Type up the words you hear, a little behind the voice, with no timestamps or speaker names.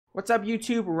What's up,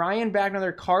 YouTube? Ryan back,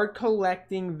 another card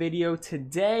collecting video.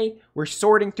 Today we're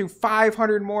sorting through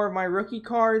 500 more of my rookie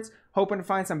cards, hoping to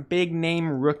find some big name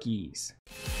rookies.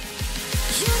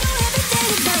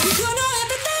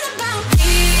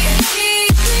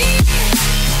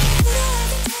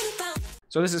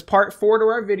 So this is part 4 to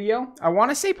our video. I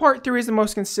want to say part 3 is the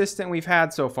most consistent we've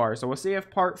had so far, so we'll see if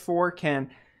part 4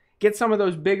 can get some of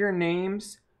those bigger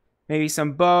names. Maybe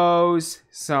some Bows,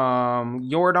 some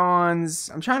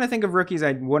Jordans. I'm trying to think of rookies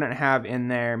I wouldn't have in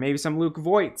there. Maybe some Luke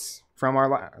Voits from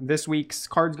our this week's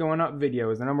Cards Going Up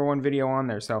video is the #1 video on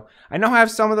there. So I know I have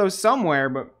some of those somewhere,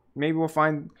 but maybe we'll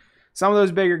find some of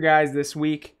those bigger guys this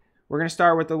week. We're going to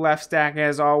start with the left stack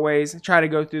as always. Try to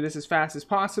go through this as fast as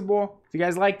possible. If you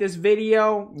guys like this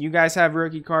video, you guys have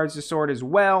rookie cards to sort as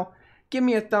well. Give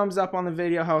me a thumbs up on the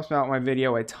video, helps out my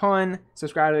video a ton.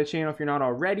 Subscribe to the channel if you're not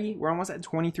already. We're almost at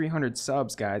 2,300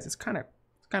 subs, guys. It's kind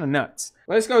of nuts.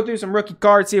 Let's go through some rookie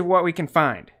cards, see what we can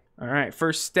find. All right,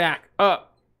 first stack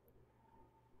up.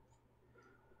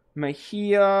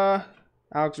 Mejia,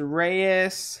 Alex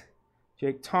Reyes,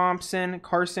 Jake Thompson,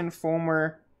 Carson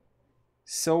Fulmer,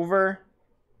 Silver,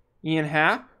 Ian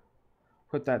Happ.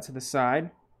 Put that to the side.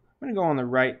 I'm gonna go on the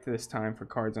right this time for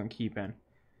cards I'm keeping.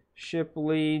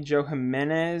 Shipley, Joe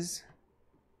Jimenez,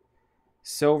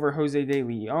 Silver, Jose De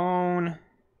Leon,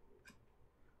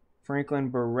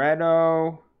 Franklin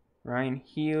Barreto, Ryan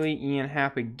Healy, Ian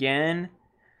Happ again.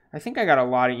 I think I got a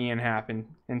lot of Ian Happ in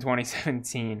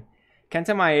 2017.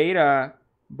 Kenta Maeda,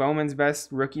 Bowman's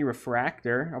best rookie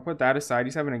refractor. I'll put that aside.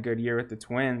 He's having a good year with the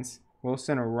Twins.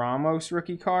 Wilson Ramos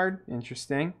rookie card.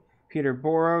 Interesting. Peter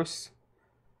Boros.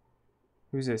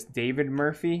 Who's this? David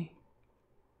Murphy.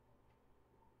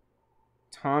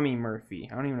 Tommy Murphy.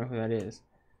 I don't even know who that is.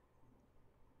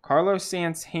 Carlos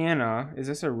Santana. Is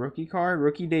this a rookie card?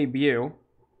 Rookie debut.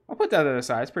 I'll put that to the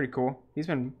side. It's pretty cool. He's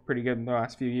been pretty good in the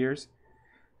last few years.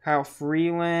 Kyle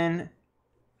Freeland.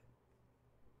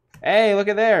 Hey, look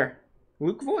at there.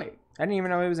 Luke Voigt. I didn't even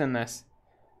know he was in this.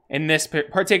 In this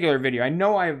particular video. I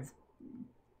know I've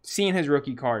seen his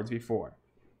rookie cards before.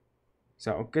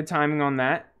 So, good timing on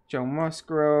that. Joe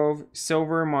Musgrove,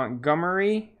 Silver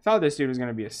Montgomery. Thought this dude was going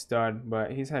to be a stud,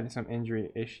 but he's had some injury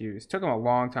issues. Took him a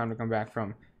long time to come back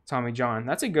from Tommy John.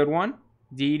 That's a good one.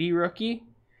 Didi rookie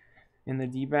in the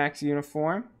D-backs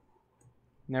uniform.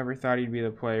 Never thought he'd be the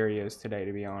player he is today,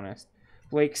 to be honest.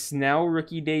 Blake Snell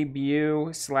rookie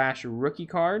debut / rookie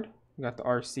card. We got the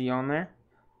RC on there.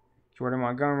 Jordan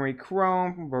Montgomery,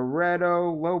 Chrome,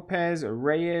 Barreto, Lopez,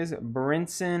 Reyes,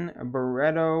 Brinson,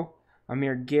 Barreto,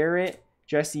 Amir Garrett,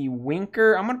 Jesse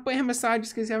Winker. I'm going to put him aside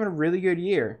just because he's having a really good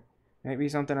year. Maybe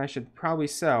something I should probably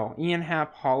sell. Ian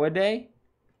Happ Holiday.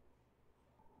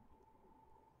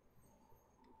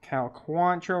 Cal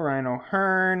Quantrill, Ryan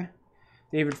O'Hearn,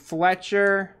 David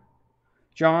Fletcher,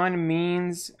 John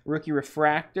Means, rookie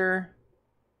refractor.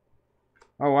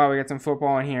 Oh, wow, we got some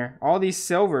football in here. All these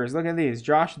silvers. Look at these.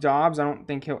 Josh Dobbs. I don't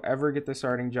think he'll ever get the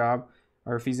starting job,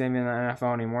 or if he's even in the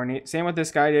NFL anymore. Same with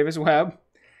this guy, Davis Webb.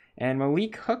 And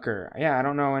Malik Hooker. Yeah, I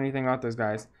don't know anything about those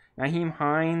guys. Naheem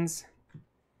Hines.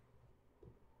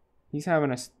 He's having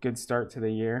a good start to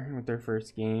the year with their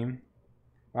first game.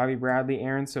 Bobby Bradley,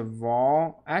 Aaron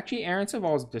Saval. Actually, Aaron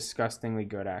Saval is disgustingly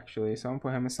good, actually. So I'm going to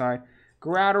put him aside.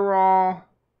 Gratterall.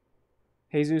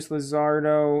 Jesus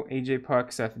Luzardo. AJ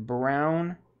Puck, Seth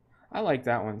Brown. I like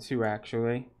that one too,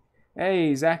 actually.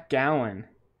 Hey, Zach Gallen.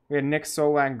 We had Nick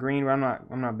Solak green, but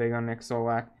I'm not big on Nick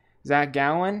Solak. Zach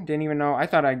Gallen, didn't even know. I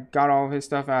thought I got all of his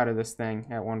stuff out of this thing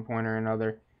at one point or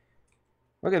another.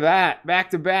 Look at that. Back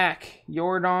to back.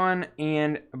 Jordan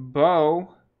and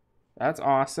Bo. That's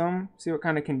awesome. See what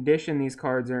kind of condition these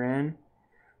cards are in.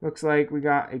 Looks like we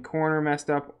got a corner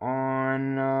messed up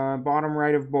on bottom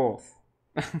right of both.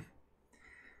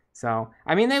 So,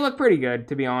 I mean, they look pretty good,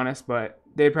 to be honest, but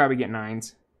they'd probably get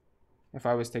 9s if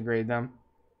I was to grade them.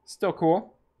 Still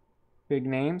cool. Big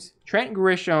names. Trent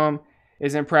Grisham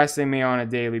is impressing me on a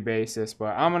daily basis,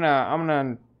 but I'm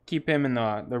gonna keep him in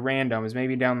the randoms.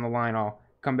 Maybe down the line I'll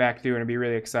come back through and be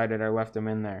really excited I left him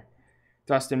in there.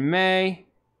 Dustin May.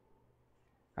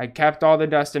 I kept all the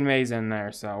Dustin Mays in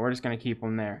there, so we're just gonna keep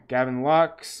them there. Gavin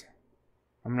Lux.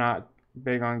 I'm not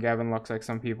big on Gavin Lux like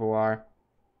some people are.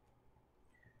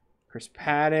 Chris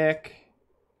Paddock.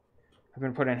 I've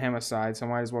been putting him aside, so I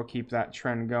might as well keep that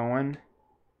trend going.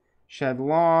 Shed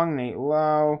Long, Nate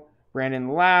Lowe, Brandon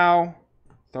Lau.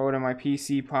 Throw it in my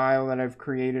PC pile that I've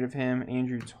created of him.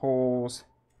 Andrew Tolles.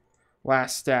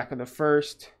 Last stack of the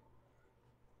first.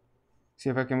 See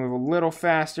if I can move a little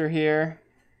faster here.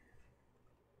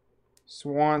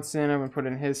 Swanson, I've been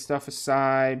putting his stuff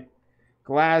aside.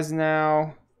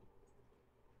 Glasnow.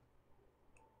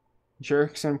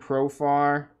 Jerkson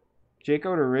Profar. Jake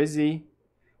Odorizzi.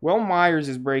 Will Myers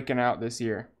is breaking out this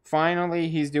year. Finally,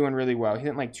 he's doing really well. He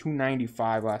hit like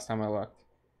 295 last time I looked.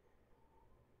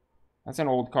 That's an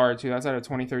old card, too. That's out of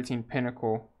 2013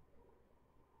 Pinnacle.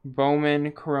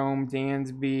 Bowman, Chrome,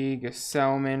 Dansby,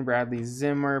 Gesellman, Bradley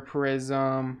Zimmer,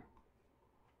 Prism.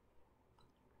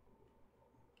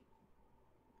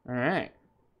 All right.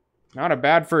 Not a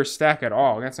bad first stack at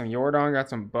all. Got some Jordan, got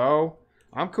some Bo.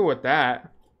 I'm cool with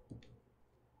that.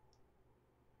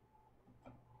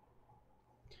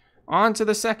 On to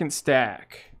the second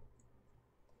stack.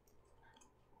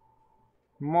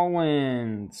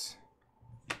 Mullins.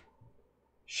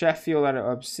 Sheffield out of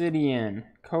Obsidian.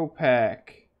 Kopech.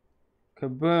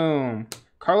 Kaboom.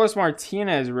 Carlos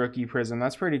Martinez rookie prism.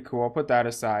 That's pretty cool. I'll put that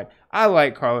aside. I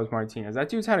like Carlos Martinez. That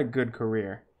dude's had a good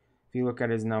career. If you look at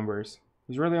his numbers.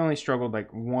 He's really only struggled like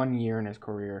 1 year in his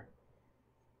career.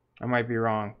 I might be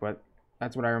wrong, but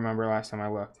that's what I remember last time I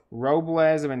looked.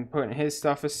 Robles, I've been putting his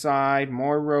stuff aside.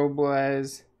 More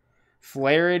Robles.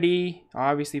 Flaherty,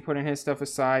 obviously putting his stuff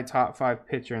aside. Top 5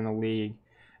 pitcher in the league.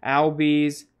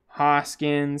 Albies,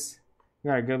 Hoskins. We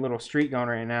got a good little streak going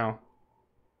right now.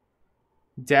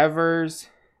 Devers.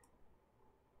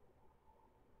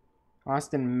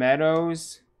 Austin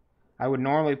Meadows. I would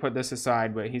normally put this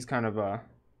aside, but he's kind of not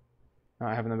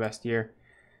having the best year.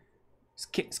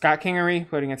 Scott Kingery,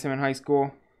 played against him in high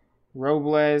school.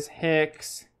 Robles,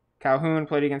 Hicks, Calhoun,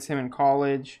 played against him in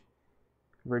college.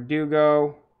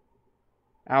 Verdugo,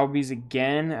 Albies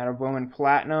again out of Bowman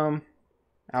Platinum.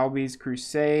 Albies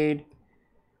Crusade.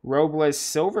 Robles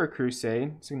Silver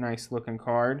Crusade. It's a nice looking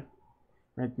card.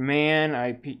 McMahon,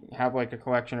 I have like a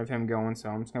collection of him going, so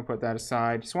I'm just going to put that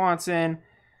aside. Swanson,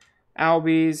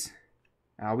 Albies.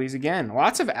 Albies again.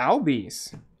 Lots of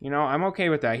Albies. You know, I'm okay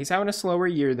with that. He's having a slower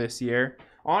year this year.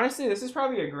 Honestly, this is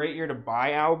probably a great year to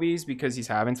buy Albies because he's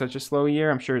having such a slow year.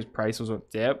 I'm sure his prices will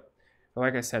dip. But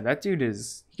like I said, that dude he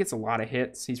gets a lot of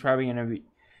hits. He's probably going to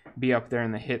be up there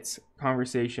in the hits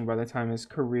conversation by the time his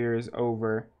career is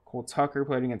over. Cole Tucker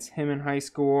played against him in high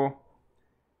school.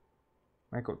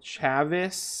 Michael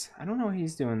Chavis. I don't know what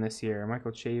he's doing this year.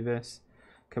 Michael Chavis.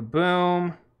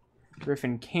 Kaboom.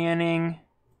 Griffin Canning.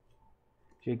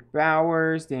 Jake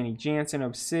Bowers. Danny Jansen.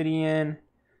 Obsidian.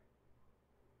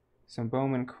 Some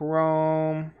Bowman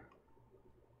Chrome.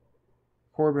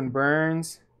 Corbin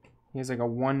Burns. He has like a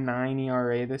 1.9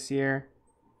 ERA this year.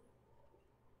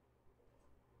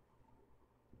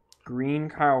 Green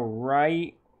Kyle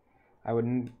Wright. I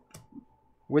would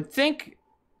think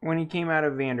when he came out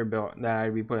of Vanderbilt that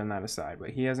I'd be putting that aside,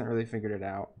 but he hasn't really figured it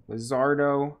out.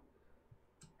 Lizardo.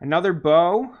 Another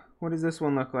Bo. What does this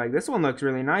one look like? This one looks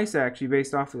really nice, actually,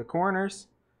 based off of the corners.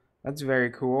 That's very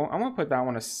cool. I'm going to put that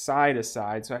one aside so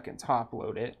I can top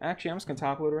load it. Actually, I'm just going to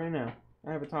top load it right now.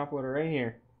 I have a top loader right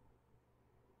here.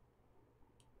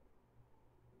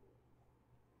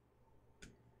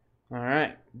 All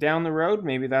right. Down the road,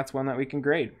 maybe that's one that we can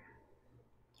grade.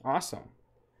 Awesome.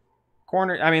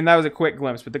 Corner, I mean, that was a quick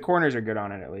glimpse, but the corners are good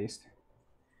on it at least.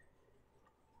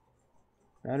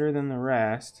 Better than the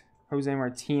rest. Jose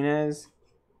Martinez.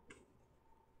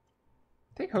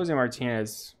 I think Jose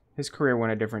Martinez, his career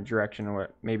went a different direction than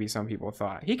what maybe some people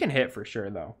thought. He can hit for sure,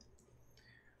 though.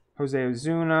 Jose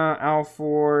Ozuna,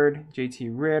 Alford, JT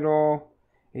Riddle,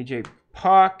 AJ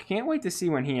Puck. Can't wait to see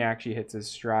when he actually hits his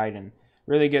stride and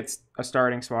really gets a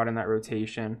starting spot in that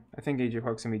rotation. I think AJ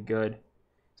Puck's going to be good.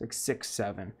 It's like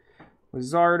 6'7".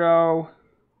 Lizardo,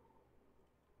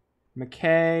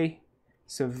 McKay,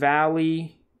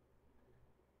 Savali.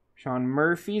 Sean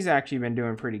Murphy's actually been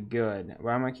doing pretty good, but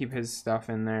I'm going to keep his stuff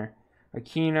in there.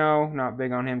 Aquino, not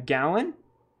big on him. Gallen,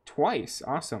 twice.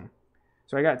 Awesome.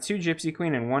 So I got 2 Gypsy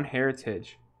Queen and 1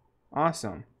 Heritage.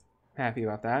 Awesome. Happy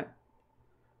about that.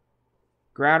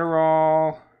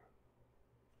 Gratterall.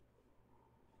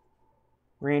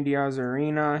 Randy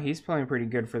Ozarena. He's playing pretty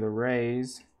good for the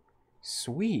Rays.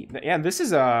 Sweet. Yeah, this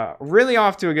is really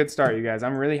off to a good start, you guys.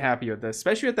 I'm really happy with this,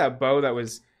 especially with that bow that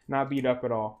was not beat up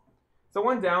at all. The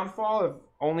one downfall of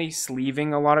only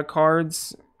sleeving a lot of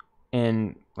cards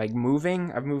and like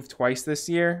moving. I've moved twice this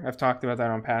year. I've talked about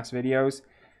that on past videos.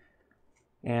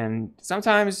 And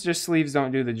sometimes just sleeves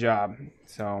don't do the job.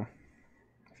 So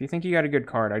if you think you got a good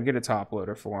card, I'd get a top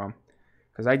loader for them.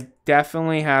 Because I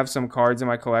definitely have some cards in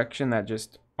my collection that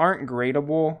just aren't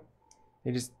gradable.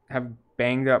 They just have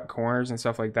banged up corners and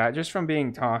stuff like that just from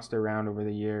being tossed around over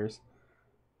the years.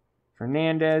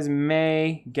 Fernandez,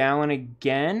 May, Gallen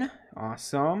again.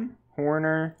 Awesome.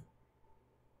 Horner,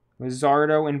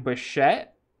 Lizardo, and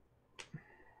Bichette.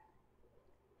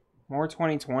 More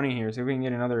 2020 here. See if we can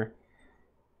get another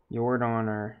Jordan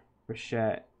or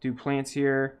Bichette.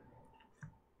 Duplantier,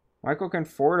 Michael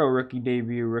Conforto, rookie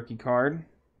debut, rookie card.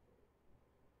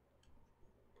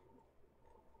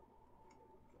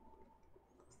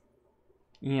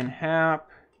 Ian Happ.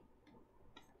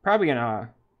 Probably gonna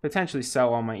potentially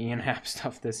sell all my Ian Happ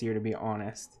stuff this year, to be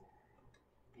honest.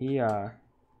 He's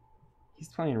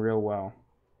playing real well.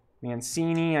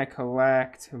 Mancini, I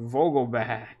collect.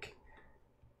 Vogelback.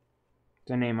 It's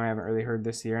a name I haven't really heard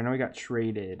this year. I know he got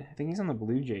traded. I think he's on the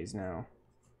Blue Jays now.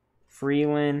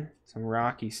 Freeland, some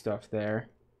Rocky stuff there.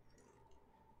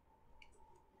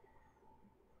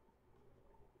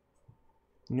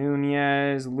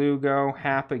 Nunez, Lugo,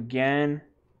 Happ again.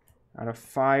 Out of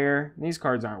Fire. These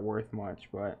cards aren't worth much,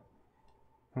 but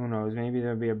who knows? Maybe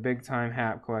there'll be a big-time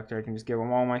Happ collector. I can just give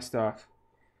them all my stuff.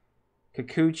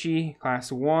 Kikuchi,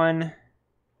 Class 1.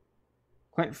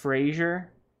 Clint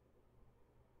Frazier.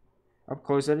 Up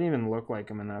close, I didn't even look like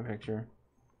him in that picture.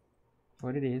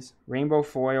 What it is. Rainbow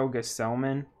Foil,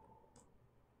 Gesellman.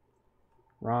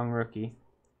 Wrong rookie.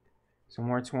 Some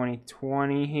more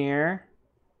 2020 here.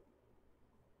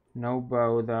 No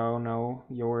Bo, though. No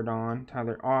Jordan.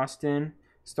 Tyler Austin.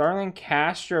 Starlin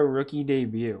Castro, rookie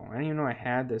debut. I didn't even know I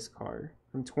had this card.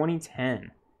 From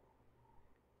 2010.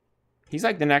 He's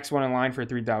like the next one in line for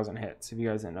 3,000 hits, if you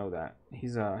guys didn't know that.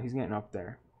 He's getting up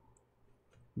there.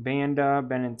 Banda,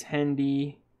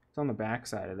 Benintendi. It's on the back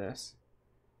side of this.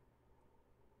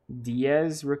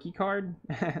 Diaz, rookie card.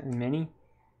 Mini.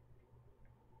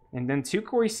 And then 2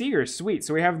 Corey Seagers. Sweet.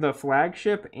 So we have the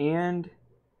flagship and...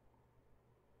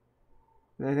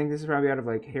 I think this is probably out of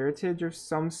like Heritage of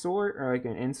some sort, or like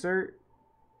an insert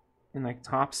in like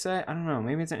top set. I don't know.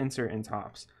 Maybe it's an insert in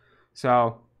tops.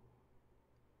 So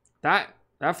that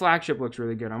flagship looks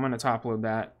really good. I'm gonna top load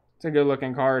that. It's a good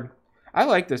looking card. I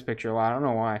like this picture a lot. I don't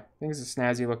know why. I think it's a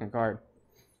snazzy looking card.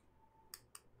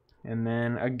 And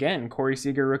then again, Corey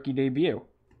Seager rookie debut.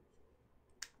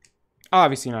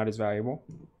 Obviously not as valuable.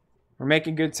 We're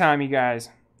making good time, you guys.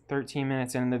 13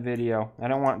 minutes into the video. I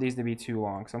don't want these to be too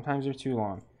long. Sometimes they're too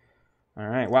long. All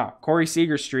right. Wow. Corey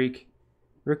Seager streak.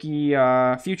 Rookie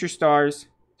Future Stars.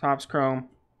 Topps Chrome.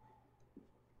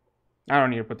 I don't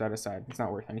need to put that aside. It's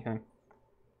not worth anything.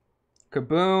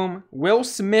 Kaboom. Will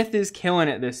Smith is killing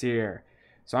it this year.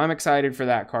 So I'm excited for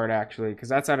that card, actually, because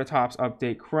that's out of Topps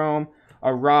Update Chrome.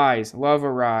 Arise. Love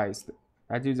Arise.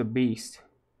 That dude's a beast.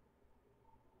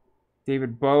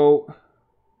 David Boat.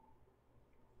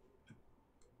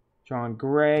 John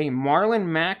Gray. Marlon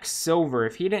Mack Silver.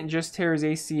 If he didn't just tear his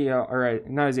ACL, or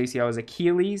not his ACL, his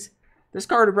Achilles, this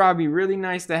card would probably be really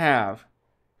nice to have.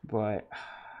 But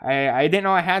I didn't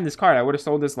know I had this card. I would have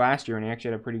sold this last year and he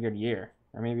actually had a pretty good year.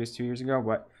 Or maybe it was 2 years ago,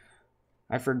 but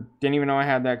I didn't even know I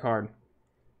had that card.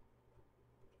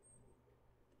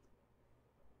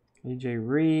 AJ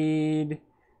Reed.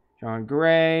 John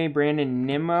Gray. Brandon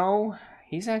Nimmo.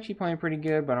 He's actually playing pretty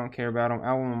good, but I don't care about him.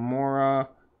 Alvin Mora.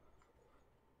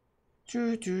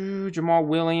 Jamal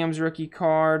Williams rookie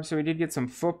card. So we did get some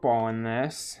football in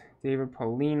this. David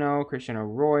Paulino, Christian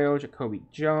Arroyo, Jacoby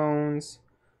Jones.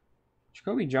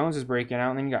 Jacoby Jones is breaking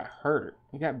out and then he got hurt.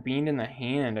 He got beamed in the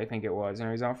hand, I think it was, and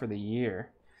he was out for the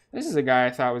year. This is a guy I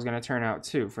thought was going to turn out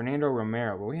too. Fernando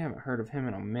Romero, but we haven't heard of him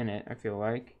in a minute, I feel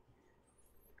like.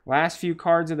 Last few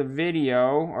cards of the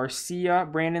video.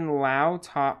 Arcia, Brandon Lau,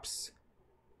 Topps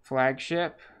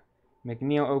flagship.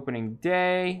 McNeil opening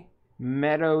day.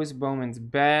 Meadows, Bowman's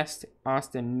Best.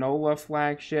 Austin Nola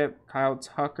flagship. Kyle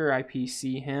Tucker,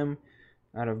 IPC him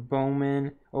out of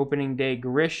Bowman. Opening day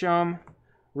Grisham.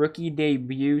 Rookie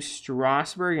debut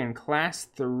Strasburg and Class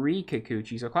 3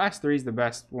 Kikuchi. So Class 3 is the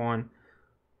best one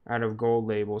out of Gold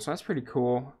Label. So that's pretty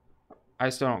cool. I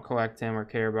still don't collect him or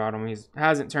care about him. He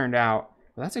hasn't turned out.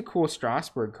 But that's a cool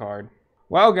Strasburg card.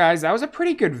 Well, guys, that was a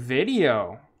pretty good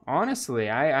video. Honestly,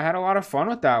 I had a lot of fun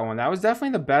with that one. That was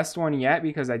definitely the best one yet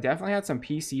because I definitely had some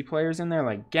PC players in there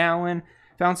like Gallen.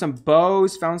 Found some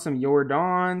Bows, found some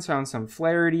Jordans, found some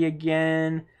Flaherty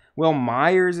again. Will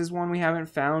Myers is one we haven't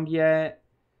found yet.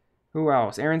 Who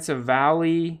else? Aaron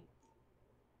Savali.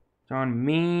 John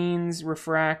Means,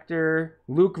 Refractor.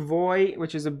 Luke Voigt,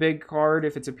 which is a big card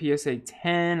if it's a PSA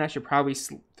 10. I should probably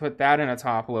put that in a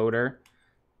top loader.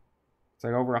 It's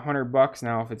like over $100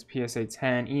 now if it's PSA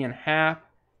 10. Ian Happ.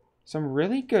 Some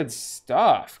really good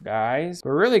stuff, guys. But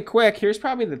really quick, here's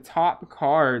probably the top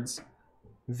cards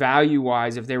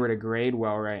value-wise if they were to grade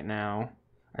well right now.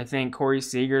 I think Corey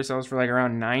Seager sells for like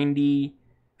around 90,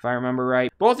 if I remember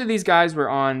right. Both of these guys were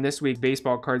on this week's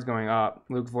baseball cards going up.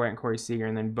 Luke Voigt and Corey Seager.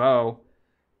 And then Bo,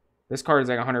 this card is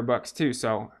like $100 too.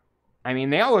 So, I mean,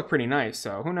 they all look pretty nice.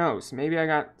 So, who knows? Maybe I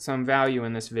got some value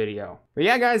in this video. But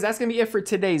yeah, guys, that's going to be it for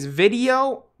today's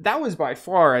video. That was by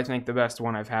far, I think, the best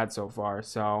one I've had so far.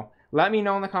 So, Let me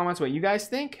know in the comments what you guys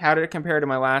think. How did it compare to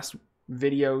my last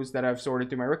videos that I've sorted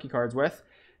through my rookie cards with?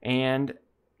 And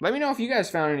let me know if you guys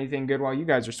found anything good while you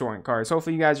guys are sorting cards.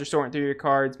 Hopefully you guys are sorting through your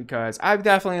cards, because I've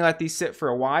definitely let these sit for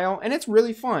a while, and it's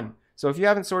really fun. So if you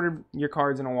haven't sorted your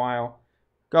cards in a while,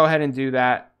 go ahead and do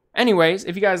that. Anyways,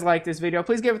 if you guys like this video,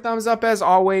 please give it a thumbs up as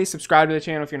always. Subscribe to the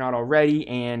channel if you're not already.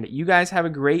 And you guys have a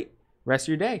great rest of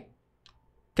your day.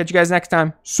 Catch you guys next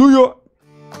time. See ya!